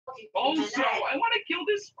Also, I want to kill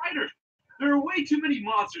this spider. There are way too many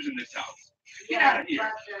monsters in this house. Get out of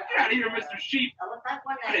here. Get out of here, Mr. Sheep.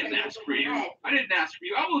 I didn't ask for you. I didn't ask for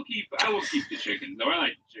you. I will keep the chickens, though. I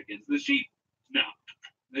like the chickens. The sheep, no.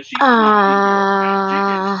 The sheep is not an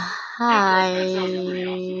indoor pet. Chickens, indoor pets sounds pretty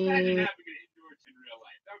awesome. Imagine having an indoor in real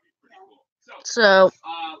life. That would be pretty cool. So,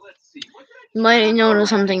 Let's see. What did I you might notice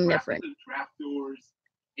something different.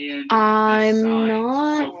 I'm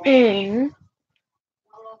not in.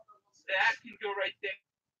 That can go right there.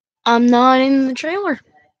 I'm not in the trailer.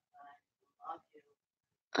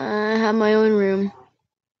 I have my own room.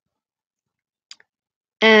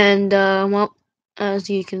 And, well, as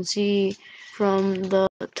you can see from the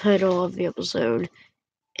title of the episode,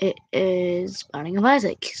 it is Binding of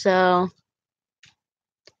Isaac. So,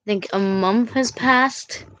 I think a month has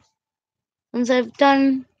passed since I've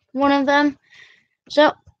done one of them.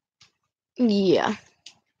 So, yeah.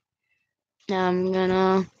 Now I'm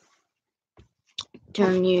gonna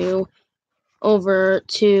turn you over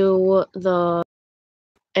to the,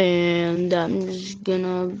 and I'm just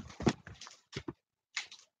gonna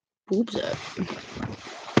oops it.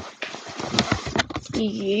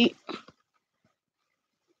 Yeet.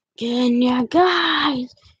 Can you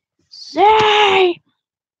guys say?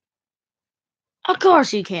 Of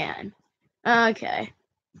course you can. Okay.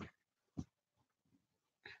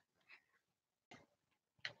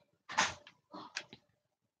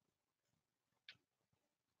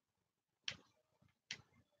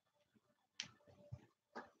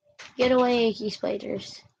 Get away, icky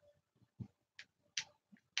spiders.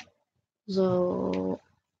 So,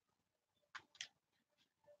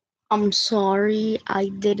 I'm sorry I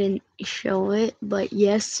didn't show it, but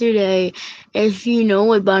yesterday, if you know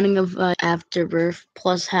what Binding of Afterbirth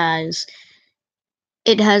Plus has,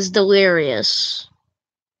 it has Delirious.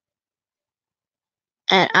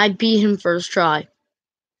 And I beat him first try.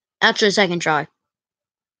 Actually, second try.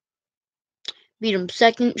 Beat him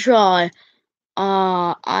second try.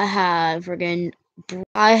 I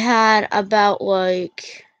had about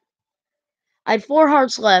like, I had 4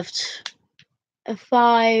 hearts left.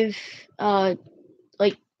 5,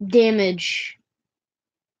 like, damage.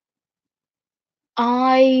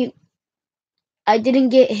 I didn't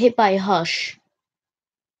get hit by Hush.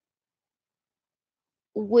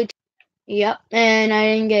 Yep, and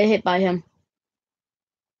I didn't get hit by him.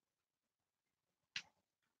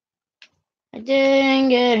 I didn't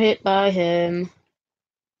get hit by him.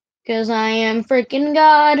 'Cause I am freaking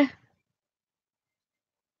God.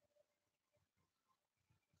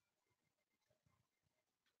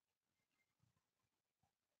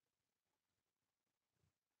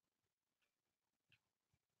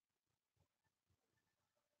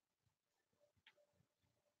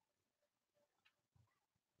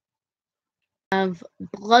 Of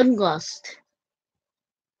Bloodlust.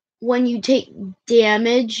 When you take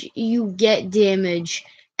damage, you get damage.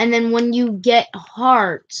 And then when you get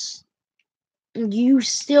hearts, you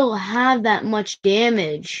still have that much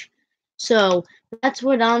damage. So that's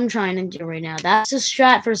what I'm trying to do right now. That's a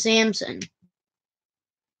strat for Samson.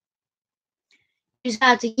 You just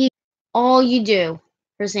have to keep all you do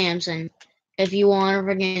for Samson if you want to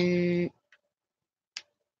friggin'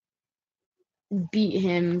 beat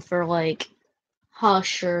him for like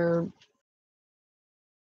Hush or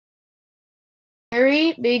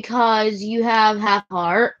because you have half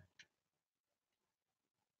heart.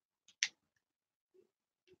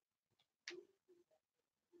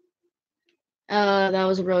 That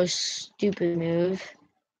was a really stupid move.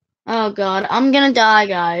 Oh god, I'm gonna die,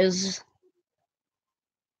 guys.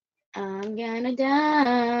 I'm gonna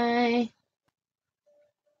die.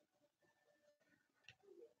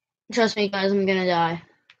 Trust me, guys, I'm gonna die.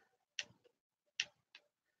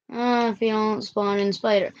 If you don't spawn in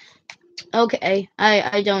spider. Okay,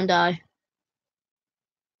 I don't die.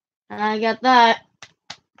 I got that.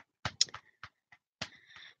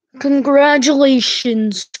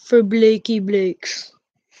 Congratulations for Blakey Blakes.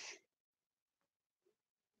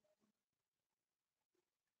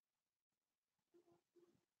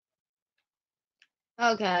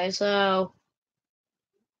 Okay, so...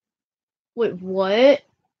 Wait, what?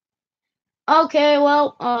 Okay,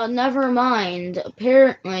 well, never mind.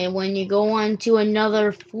 Apparently, when you go on to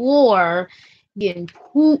another floor, you can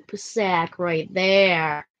poop sack right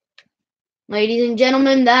there. Ladies and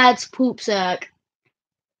gentlemen, that's poop sack.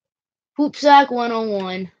 Poop sack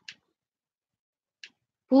 101.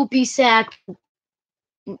 Poopy sack.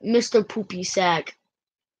 Mr. Poopy sack.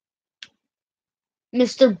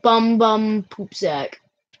 Mr. Bum Bum Poop sack.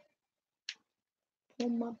 Pull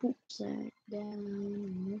my poop sack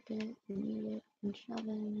down, look at it, and eat it, and shove it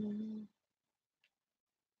in.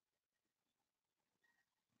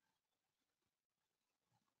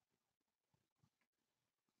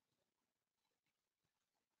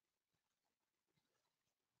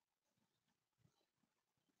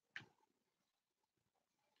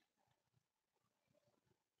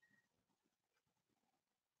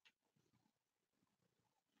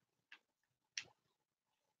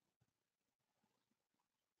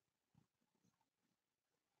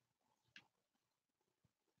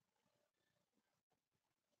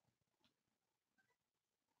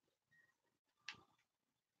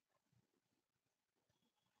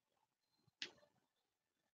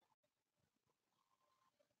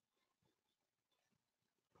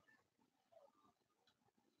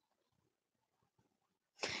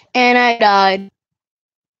 And I died.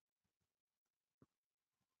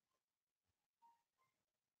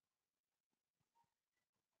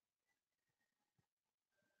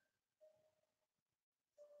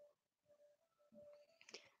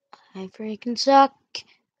 I freaking suck.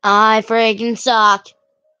 I freaking suck.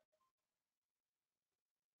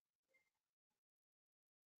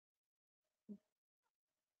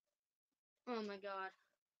 Oh my god.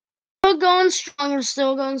 Still going strong. We're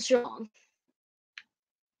still going strong.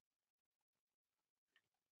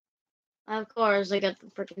 Of course, I got the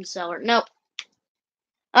freaking cellar. Nope.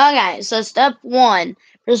 Okay, so step 1.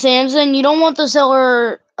 For Samson, you don't want the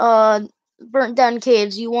cellar burnt down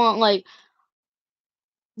caves. You want, like,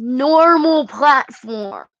 normal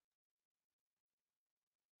platform.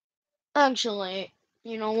 Actually,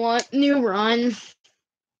 you know what? New run.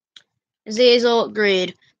 Zazel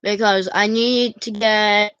agreed. Because I need to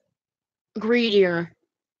get greedier.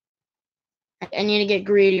 I need to get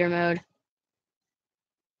greedier mode.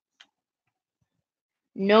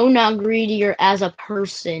 No, not greedier as a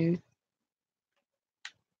person.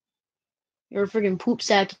 You're a freaking poop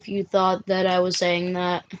sack if you thought that I was saying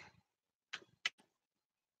that.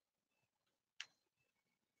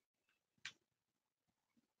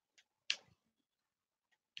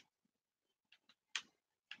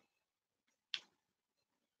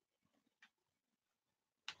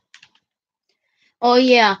 Oh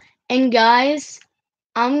yeah, and guys,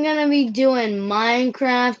 I'm gonna be doing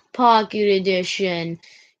Minecraft Pocket Edition.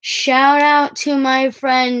 Shout out to my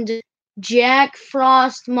friend Jack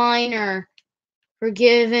Frost Miner for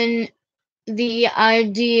giving the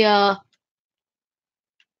idea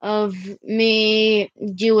of me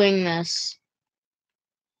doing this.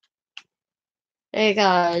 Hey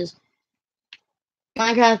guys,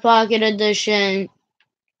 Minecraft Pocket Edition,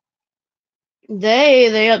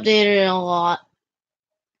 they updated it a lot.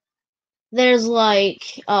 There's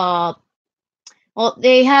like well,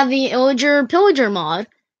 they have the Illager Pillager mod,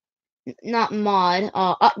 not mod,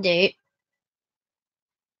 update.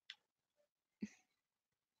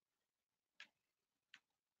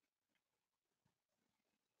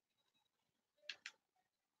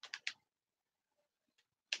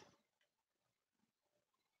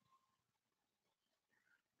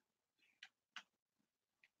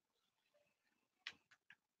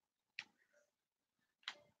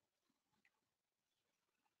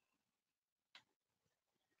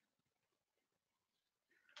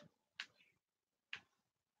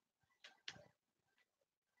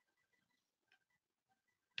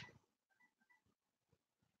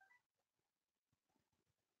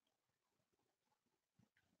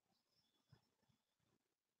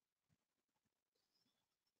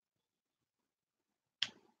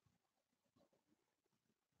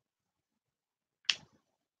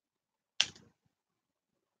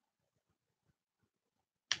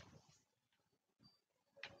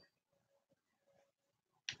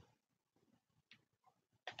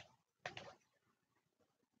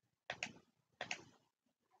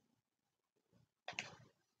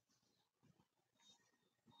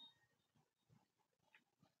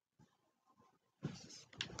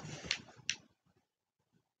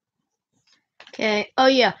 Okay. Oh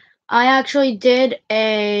yeah, I actually did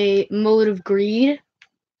a mode of greed.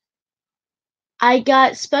 I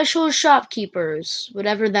got special shopkeepers,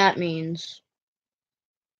 whatever that means.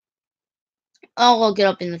 I'll look it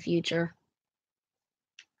up in the future.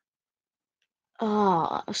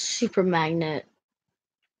 Ah, super magnet.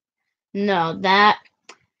 No, that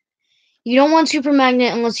you don't want super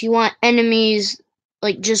magnet unless you want enemies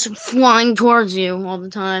like just flying towards you all the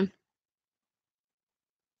time.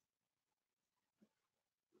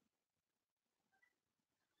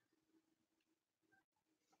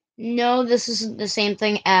 No, this isn't the same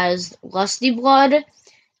thing as Lusty Blood.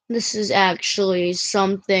 This is actually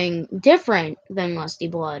something different than Lusty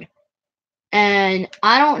Blood. And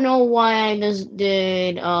I don't know why I just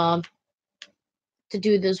did to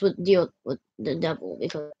do this with deal with the devil,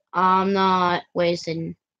 because I'm not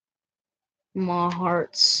wasting my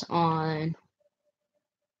hearts on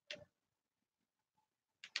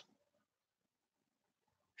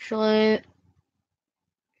actually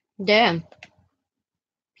damn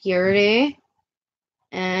purity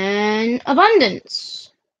and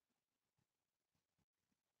abundance.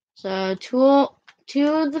 So two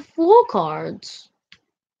of the fool cards.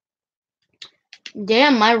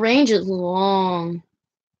 Damn, my range is long.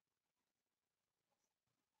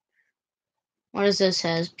 What does this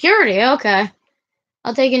says? Purity, okay.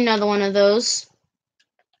 I'll take another one of those.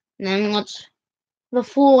 And then let's the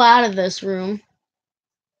fool out of this room.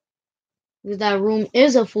 Because that room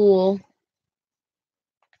is a fool.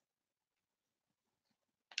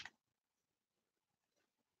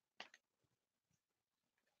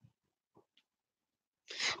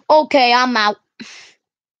 Okay, I'm out.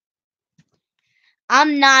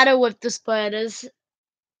 I'm nada with the spiders.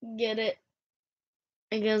 Get it?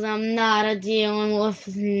 Because I'm nada dealing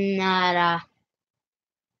with nada.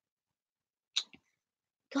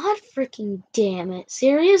 God freaking damn it.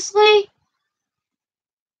 Seriously?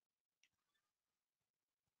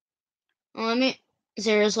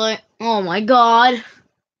 Seriously? Oh my god. I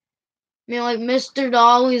mean, like, Mr.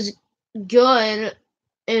 Dolly's good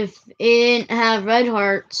if he didn't have red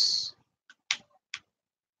hearts.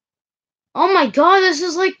 Oh my god, this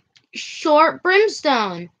is like short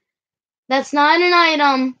brimstone. That's not an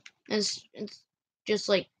item. It's just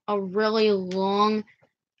like a really long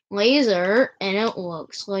laser, and it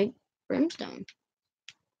looks like brimstone.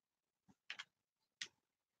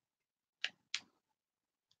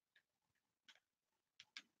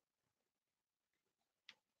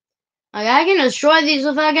 Like, I can destroy these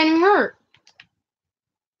without getting hurt.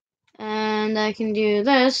 And I can do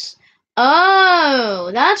this.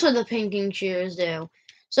 Oh, that's what the pinking shears do.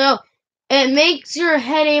 So, it makes your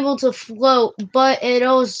head able to float, but it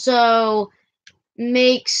also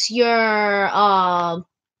makes your,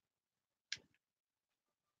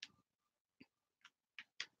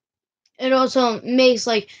 it also makes,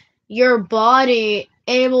 like, your body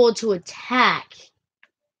able to attack.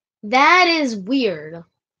 That is weird.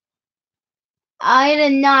 I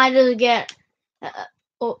did not just get,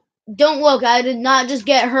 don't look, I did not just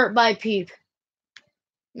get hurt by Peep.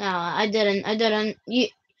 No, I didn't.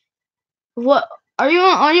 What, are you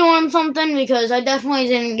on something? Because I definitely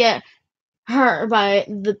didn't get hurt by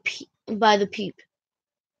the Peep.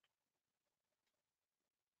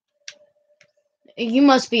 You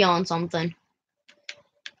must be on something.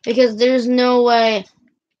 Because there's no way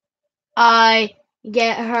I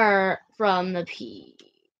get hurt from the Peep.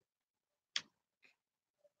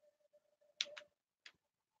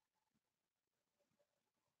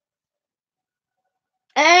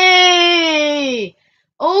 Hey!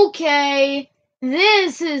 Okay,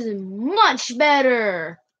 this is much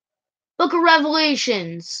better. Book of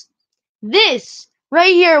Revelations. This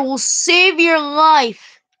right here will save your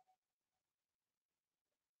life.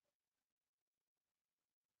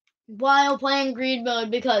 While playing greed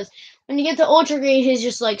mode, because when you get to ultra greed, he's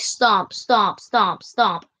just like stomp, stomp, stomp,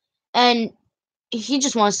 stomp, and he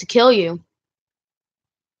just wants to kill you.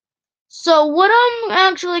 So what I'm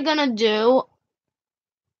actually gonna do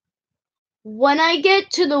when I get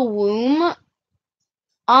to the womb,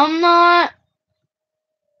 I'm not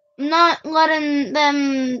letting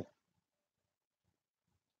them.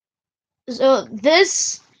 So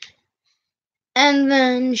this, and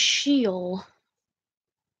then Sheol.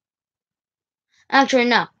 Actually,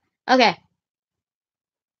 no. Okay.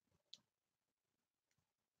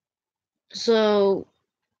 So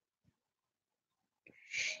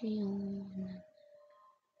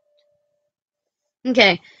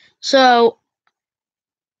okay, so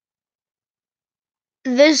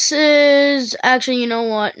this is actually, you know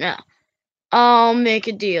what? No, I'll make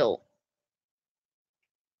a deal.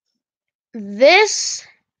 This,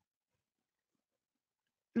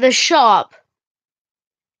 the shop,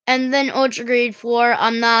 and then Ultra Grade 4,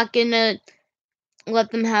 I'm not gonna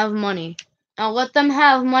let them have money. I'll let them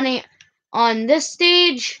have money on this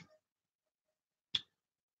stage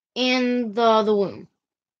and the womb.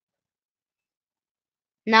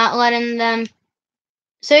 Not letting them.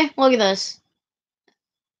 See, look at this.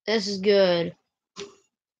 This is good.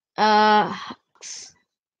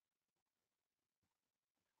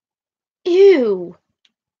 Ew.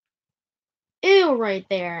 Ew right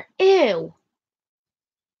there. Ew.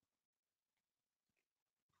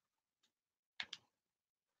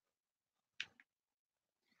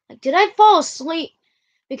 Like, did I fall asleep?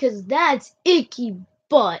 Because that's icky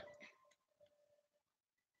butt.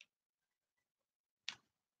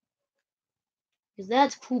 Because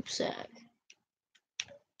that's poop sack.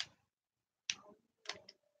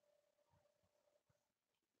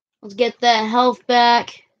 Let's get that health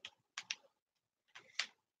back.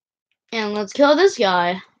 And let's kill this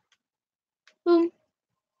guy. Boom.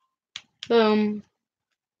 Boom.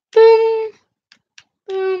 Boom.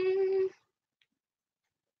 Boom.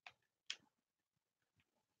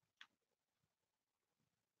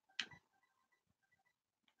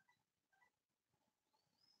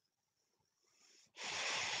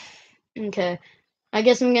 Okay. I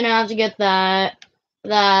guess I'm gonna have to get that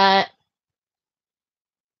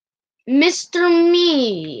Mr.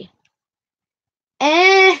 Me.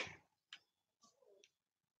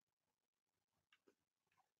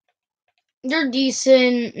 They're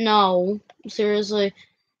decent. No. Seriously.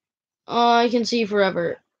 I can see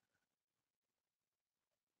forever.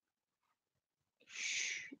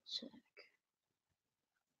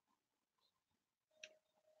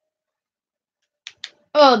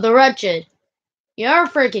 Oh, the wretched. You're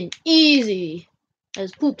freaking easy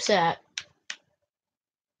as poop sack.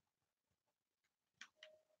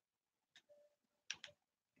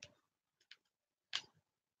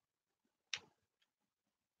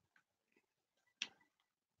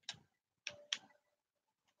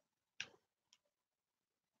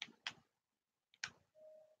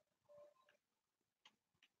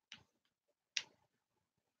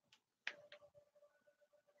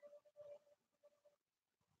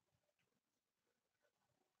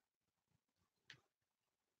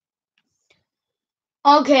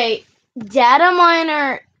 Okay, data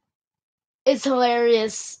miner is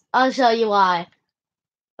hilarious. I'll show you why.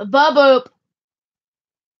 Boop.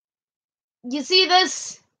 You see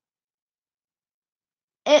this?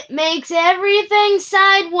 It makes everything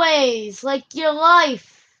sideways, like your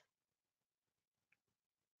life.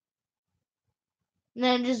 And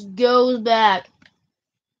then it just goes back.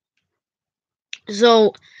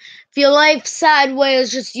 So, if your life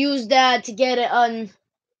sideways, just use that to get it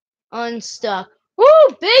unstuck. Woo!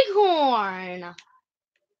 Bighorn!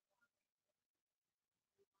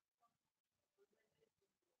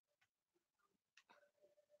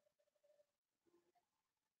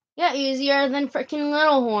 Yeah, easier than freaking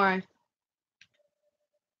Little Horn.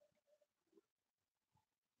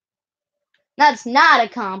 That's not a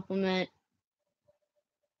compliment.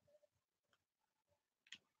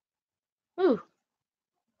 Ooh.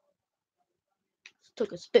 Just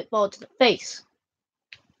took a spitball to the face.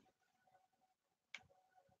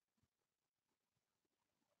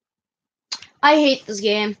 I hate this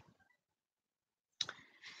game.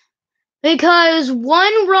 Because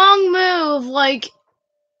one wrong move, like,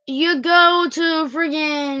 you go to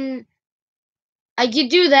friggin', like, you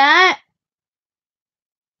do that,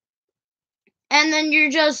 and then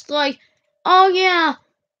you're just like, oh yeah,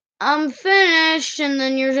 I'm finished, and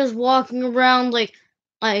then you're just walking around like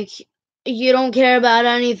you don't care about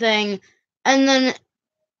anything, and then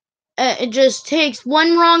it just takes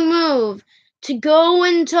one wrong move to go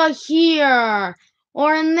into here,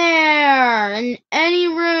 or in there, in any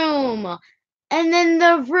room, and then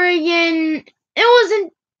the friggin', it was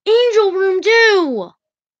an angel room too!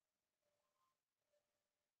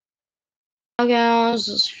 Okay,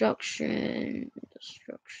 destruction.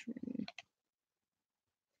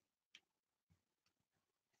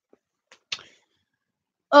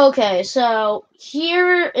 Okay, so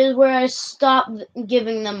here is where I stopped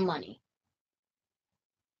giving them money.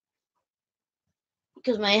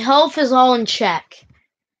 Because my health is all in check.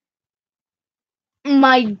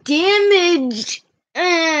 My damage,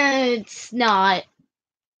 it's not.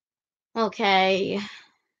 Okay.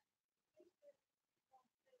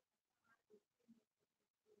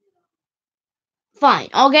 Fine,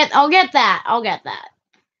 I'll get that. I'll get that.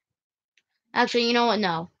 Actually, you know what?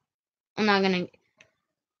 No. I'm not gonna.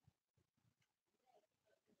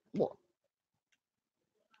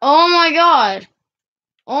 Oh my god.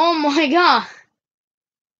 Oh my god.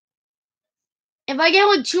 If I get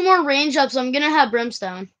like 2 more range ups, I'm gonna have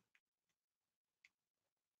brimstone.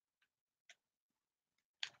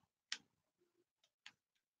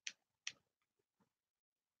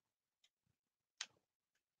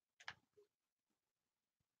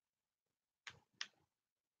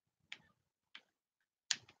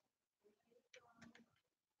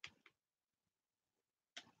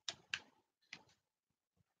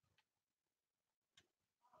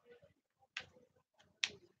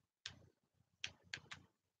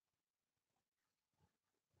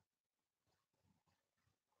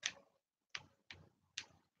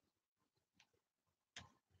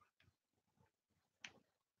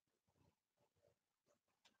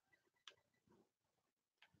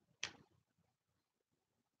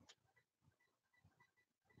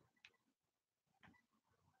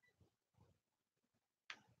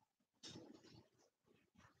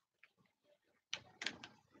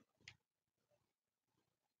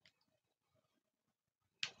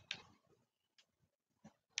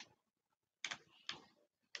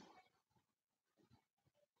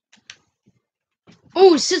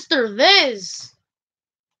 Ooh, Sister Viz.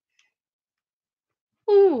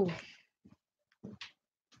 Ooh.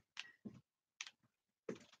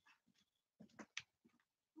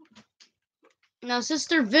 Now,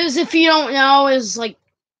 Sister Viz, if you don't know, is like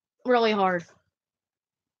really hard.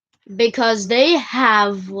 Because they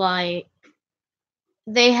have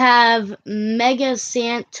Mega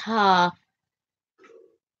Santa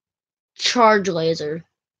charge laser.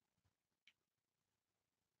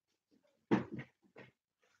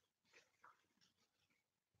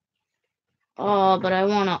 Oh, but I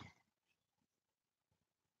wanna.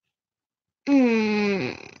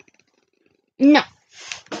 No.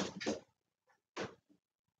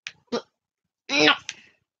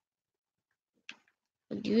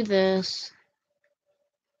 do this.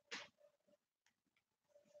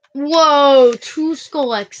 Whoa, 2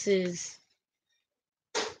 skull X's.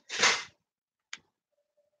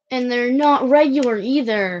 And they're not regular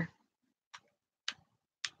either.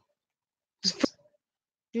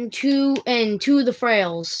 And two of the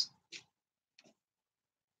frails.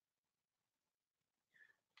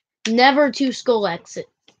 Never 2 skull X's.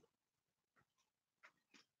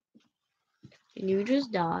 Can you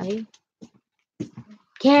just die?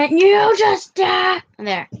 Can't you just die?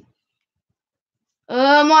 There.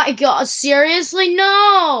 Oh my god, seriously?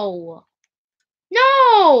 No!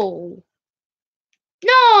 No!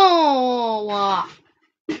 No!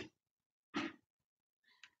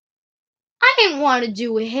 I didn't want to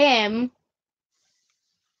do him.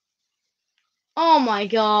 Oh my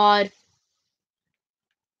god.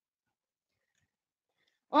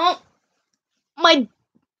 Oh, my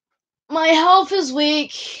health is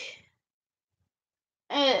weak.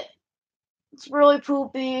 It's really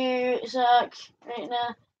poopy sack right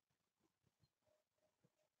now.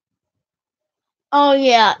 Oh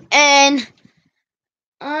yeah, and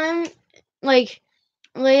I'm like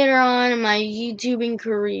later on in my YouTubing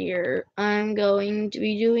career, I'm going to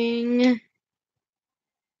be doing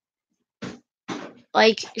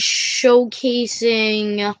like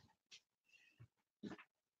showcasing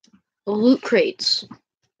loot crates.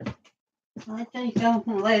 Então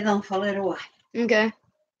lay down for a little while. Okay.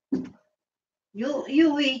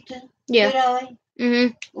 You eat. Yeah. Did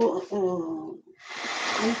Mhm.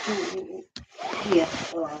 Here.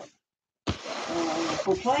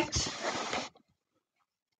 Complex.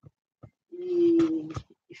 E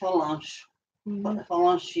for lunch. For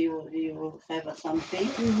lunch you have something.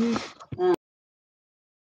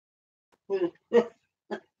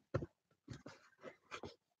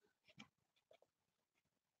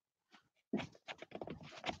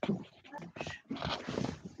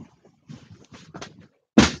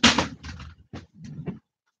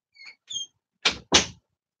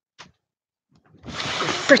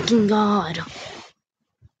 Freaking god.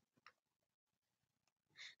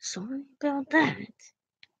 Sorry about that.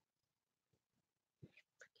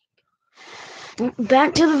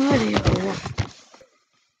 Back to the video.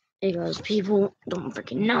 Because people don't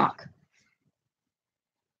freaking knock.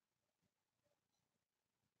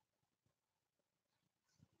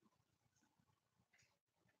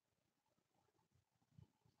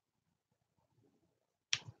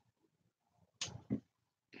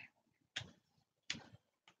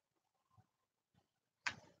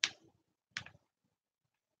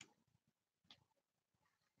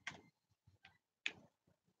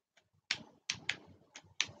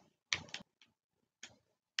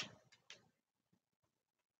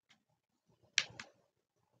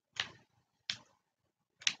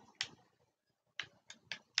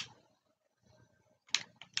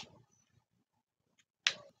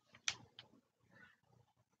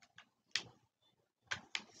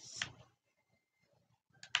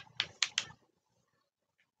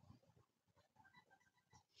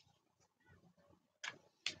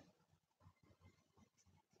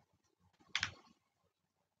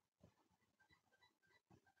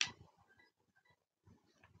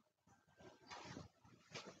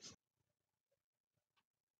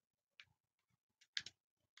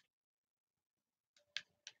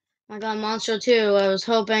 I got Monster 2. I was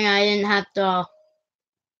hoping I didn't have to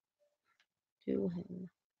do him.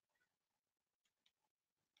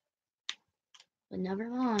 But never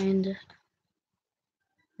mind.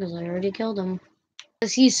 Because I already killed him.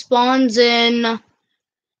 Because he spawns in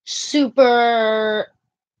super...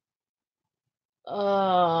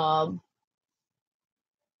 I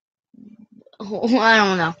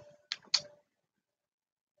don't know.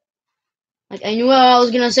 Like, I knew what I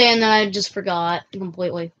was gonna say and then I just forgot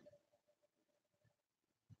completely.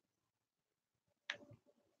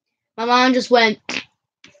 My mom just went...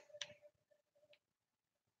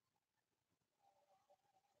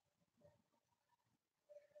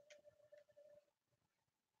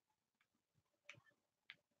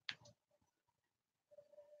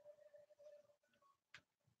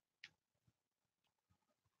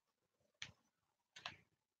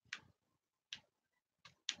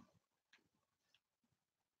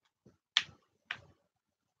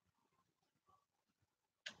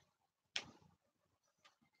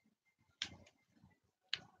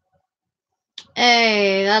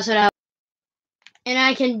 Hey, that's what happened. And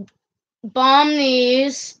I can bomb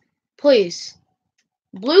these. Please.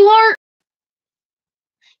 Blue heart?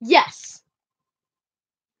 Yes.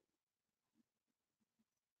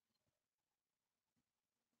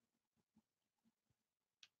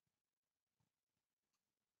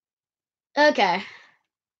 Okay.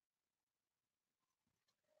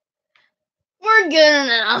 we're good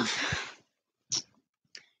enough.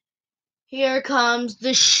 Here comes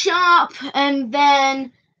the shop, and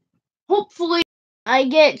then hopefully I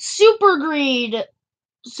get super greed.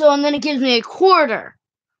 So, and then it gives me a quarter.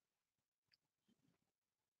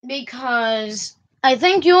 Because I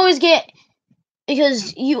think you always get,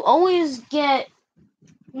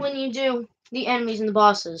 when you do the enemies and the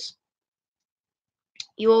bosses,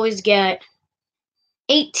 you always get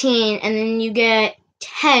 18 and then you get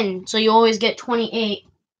 10. So you always get 28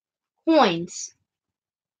 coins.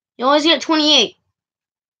 You always get 28.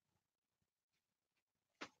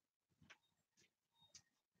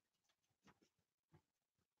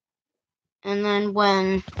 And then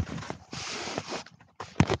when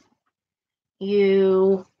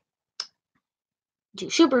you do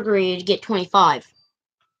super greed, you get 25.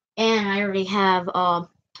 And I already have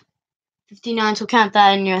 59, so count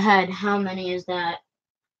that in your head. How many is that?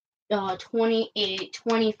 28,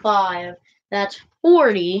 25, that's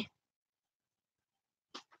 40.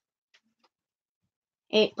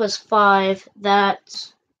 8 plus 5,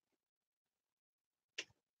 that's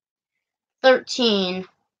 13.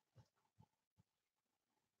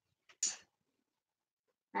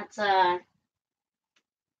 That's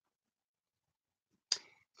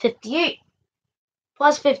 58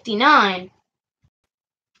 plus 59.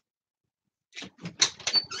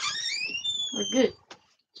 We're good.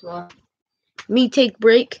 So me take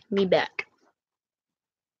break, me back.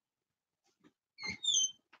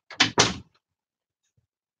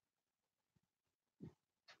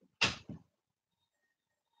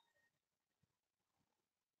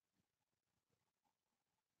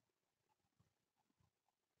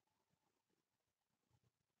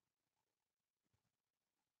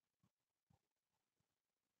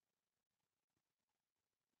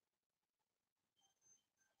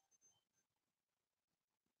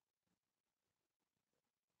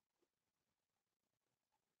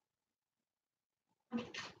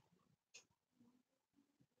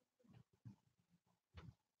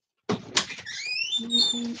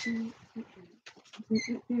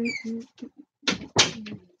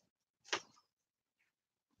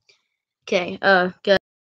 Okay, good.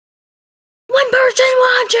 One person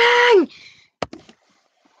watching!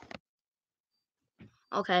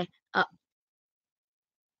 Okay,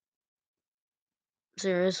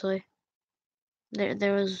 seriously?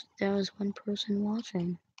 There was one person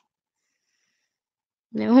watching.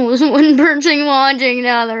 There was one person watching,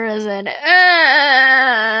 now there isn't.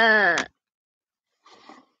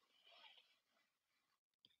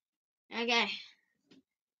 Okay.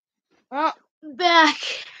 Well, back.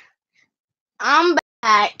 I'm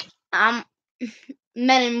back. I'm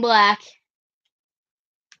Men in Black.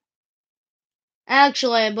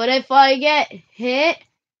 Actually, but if I get hit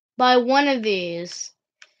by one of these,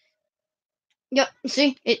 yep,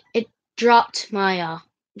 see, it dropped my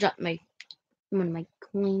one of my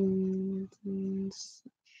coins.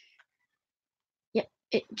 Yep,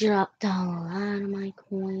 it dropped a lot of my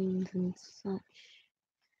coins and such.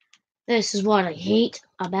 This is what I hate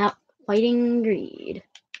about fighting greed.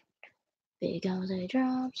 Because it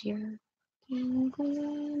drops your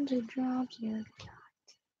coins, it drops your...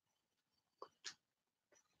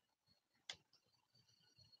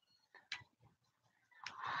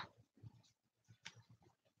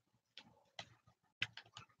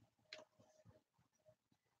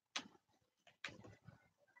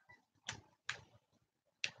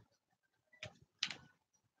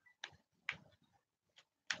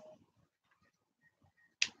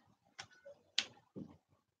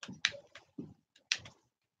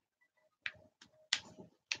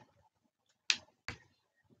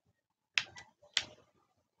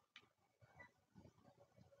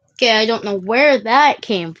 Okay, I don't know where that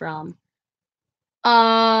came from.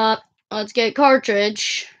 Let's get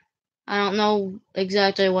cartridge. I don't know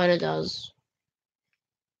exactly what it does.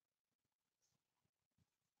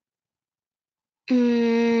 No.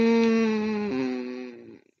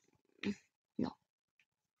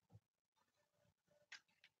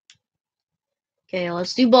 Okay,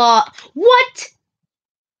 let's do bot. What?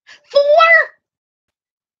 4?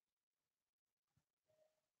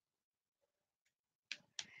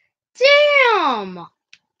 Damn!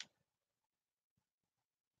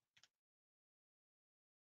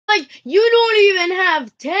 Like, you don't even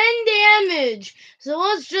have 10 damage. So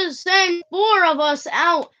let's just send 4 of us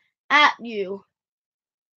out at you.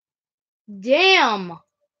 Damn.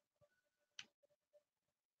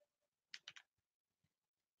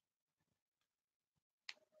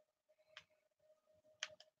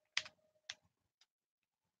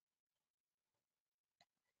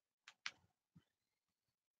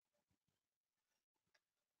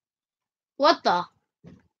 What the?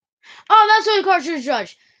 Oh, that's what a cartridge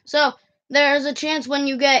does. So there's a chance when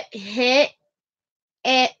you get hit,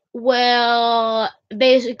 it will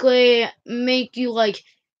basically make you like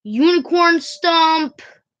unicorn stomp.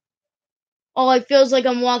 Or like feels like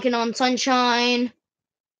I'm walking on sunshine.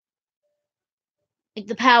 Like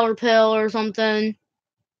the power pill or something.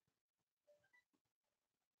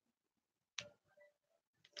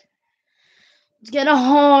 Let's get a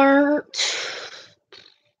heart.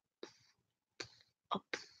 Up,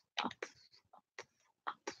 up, up.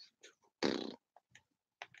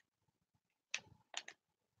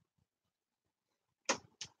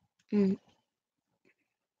 Mm.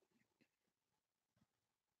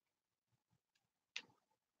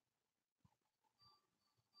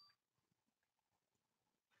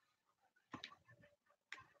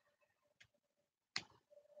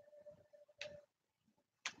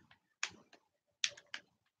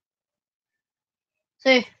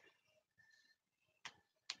 See.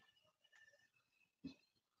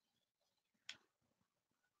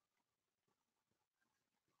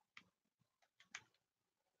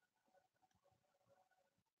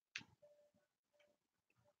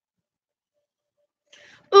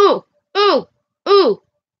 Ooh, ooh, ooh.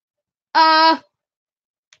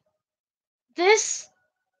 This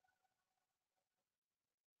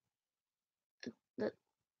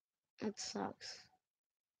that sucks.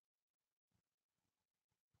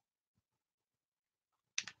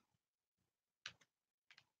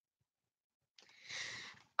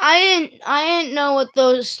 I didn't know what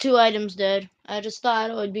those two items did. I just thought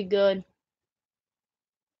it would be good.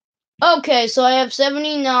 Okay, so I have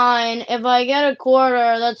 79. If I get a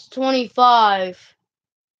quarter, that's 25.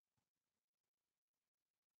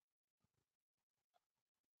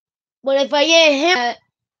 But if I get him at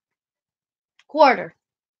quarter.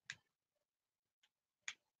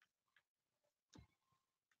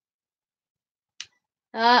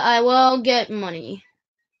 I will get money.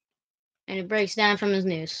 And it breaks down from his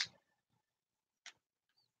noose.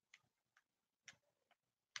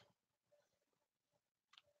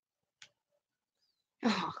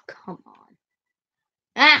 Oh, come on.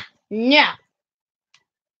 Ah, no.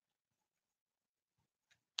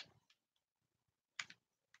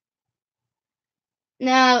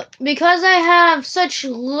 Now, because I have such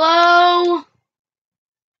low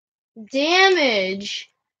damage,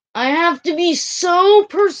 I have to be so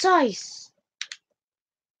precise.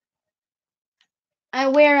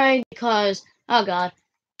 Because, oh god.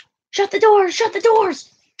 Shut the doors! Shut the doors!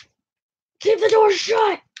 Keep the doors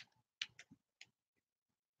shut!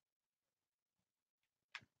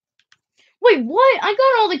 Wait, what? I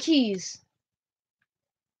got all the keys.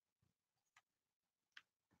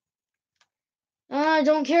 I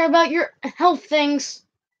don't care about your health things.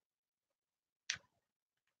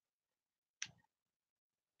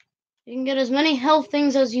 You can get as many health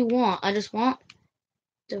things as you want. I just want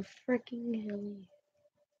the freaking heli.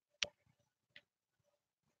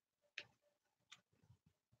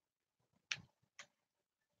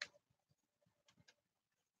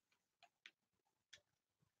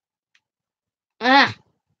 Ah!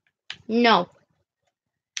 No.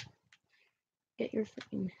 Get your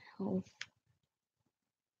freaking health.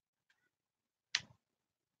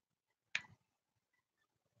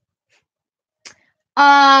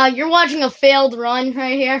 You're watching a failed run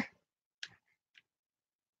right here.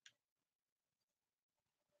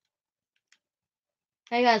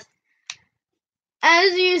 Hey guys.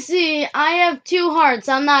 As you see, I have 2 hearts.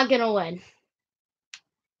 I'm not gonna win.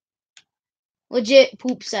 Legit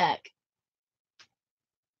poop sack.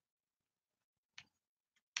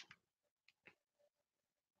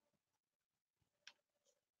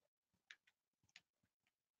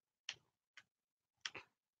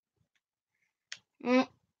 Mm.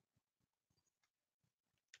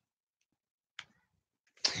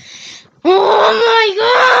 Oh my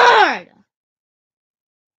god!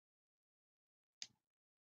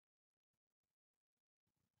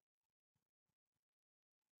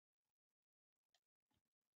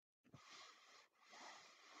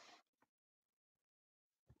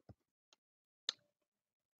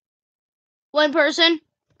 One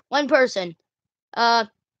person.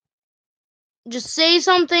 Just say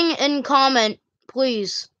something and comment,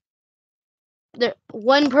 please. There,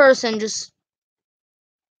 one person, just.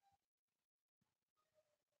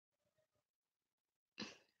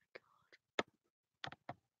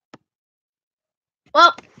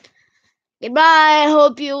 Well, goodbye. I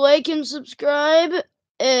hope you like and subscribe.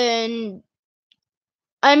 And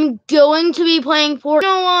I'm going to be playing Fortnite. You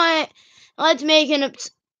know what? Let's make an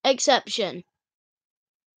exception.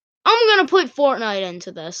 I'm gonna put Fortnite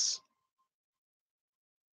into this.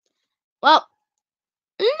 Well,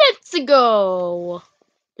 let's go.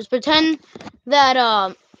 Just pretend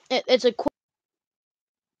that it's a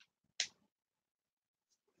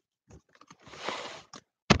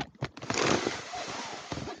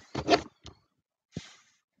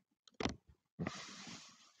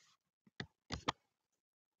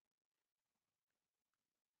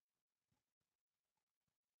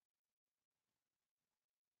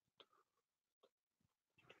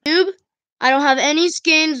cube. I don't have any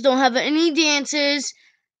skins, don't have any dances,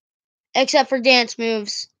 except for dance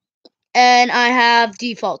moves. And I have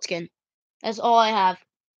default skin. That's all I have.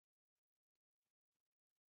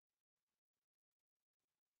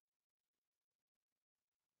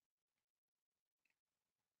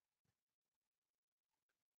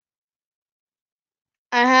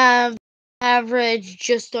 I have average,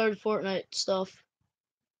 just started Fortnite stuff.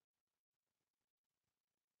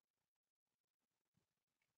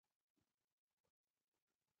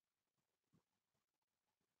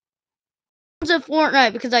 It's a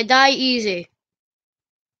Fortnite because I die easy.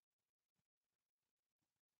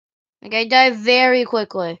 Like, I die very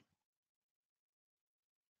quickly.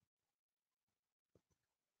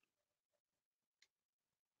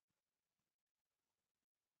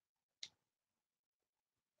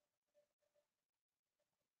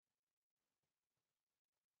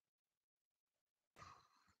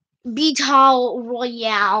 Battle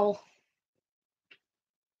Royale.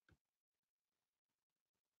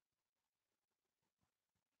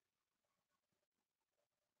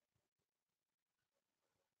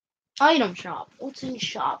 Item shop. What's in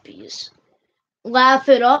shoppies? Laugh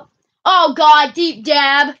it up. Oh god, deep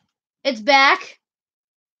dab. It's back.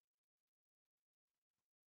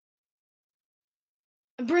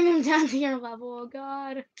 Bring him down to your level, oh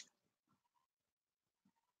god.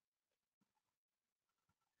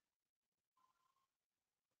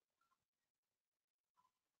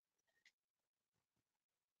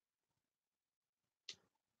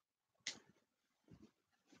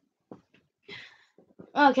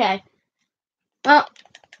 Okay. Well,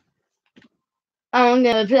 I'm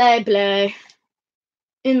gonna play.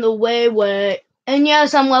 In the way. And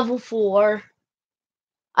yes, I'm level 4.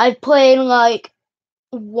 I've played like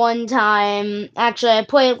 1 time. Actually, I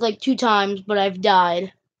played like 2 times, but I've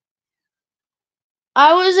died.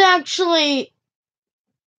 I was actually...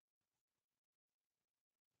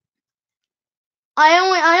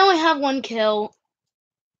 I only have 1 kill.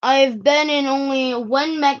 I've been in only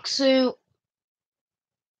 1 mech suit.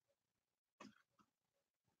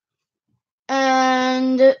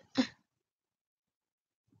 And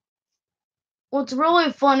what's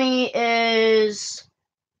really funny is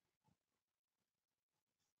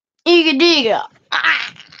Iga Diga.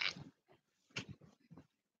 Ah!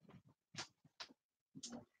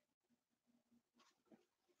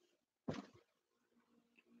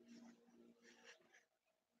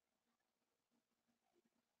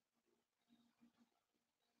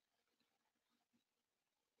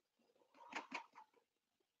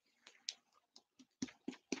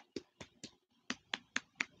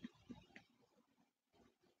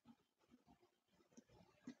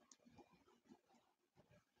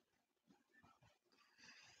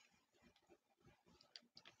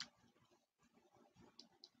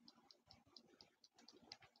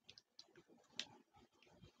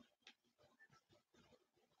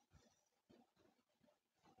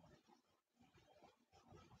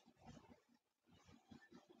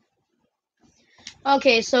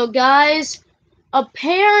 Okay, so guys,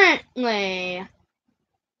 apparently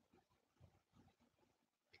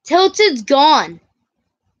Tilted's gone.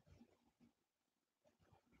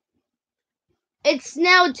 It's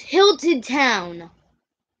now Tilted Town.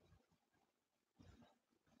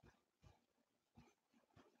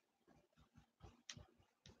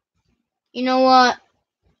 You know what?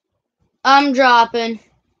 I'm dropping.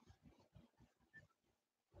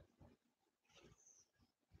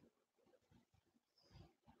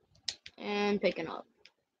 And picking up.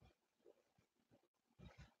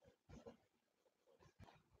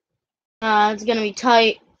 It's gonna be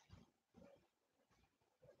tight.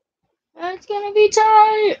 It's gonna be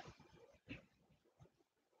tight.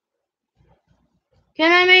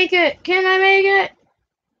 Can I make it? Can I make it?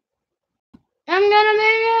 I'm gonna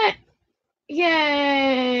make it.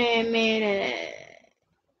 Yay, made it.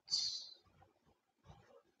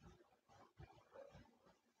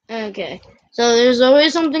 Okay, so there's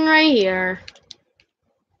always something right here.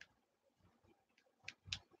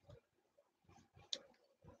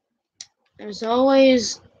 There's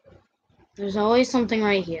always something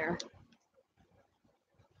right here.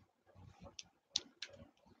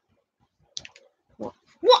 What?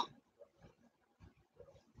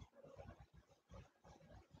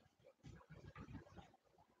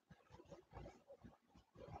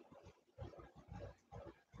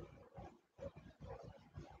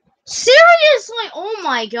 Seriously? Oh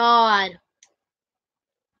my god.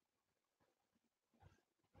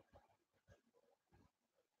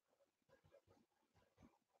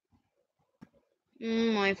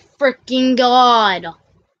 Oh my freaking god.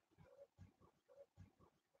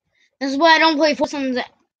 This is why I don't play foursomes.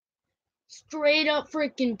 Straight up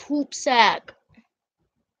freaking poop sack.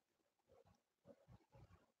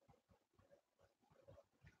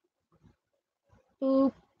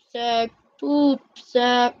 Poop sack, poop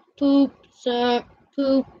sack, poop sack,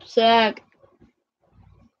 poop sack.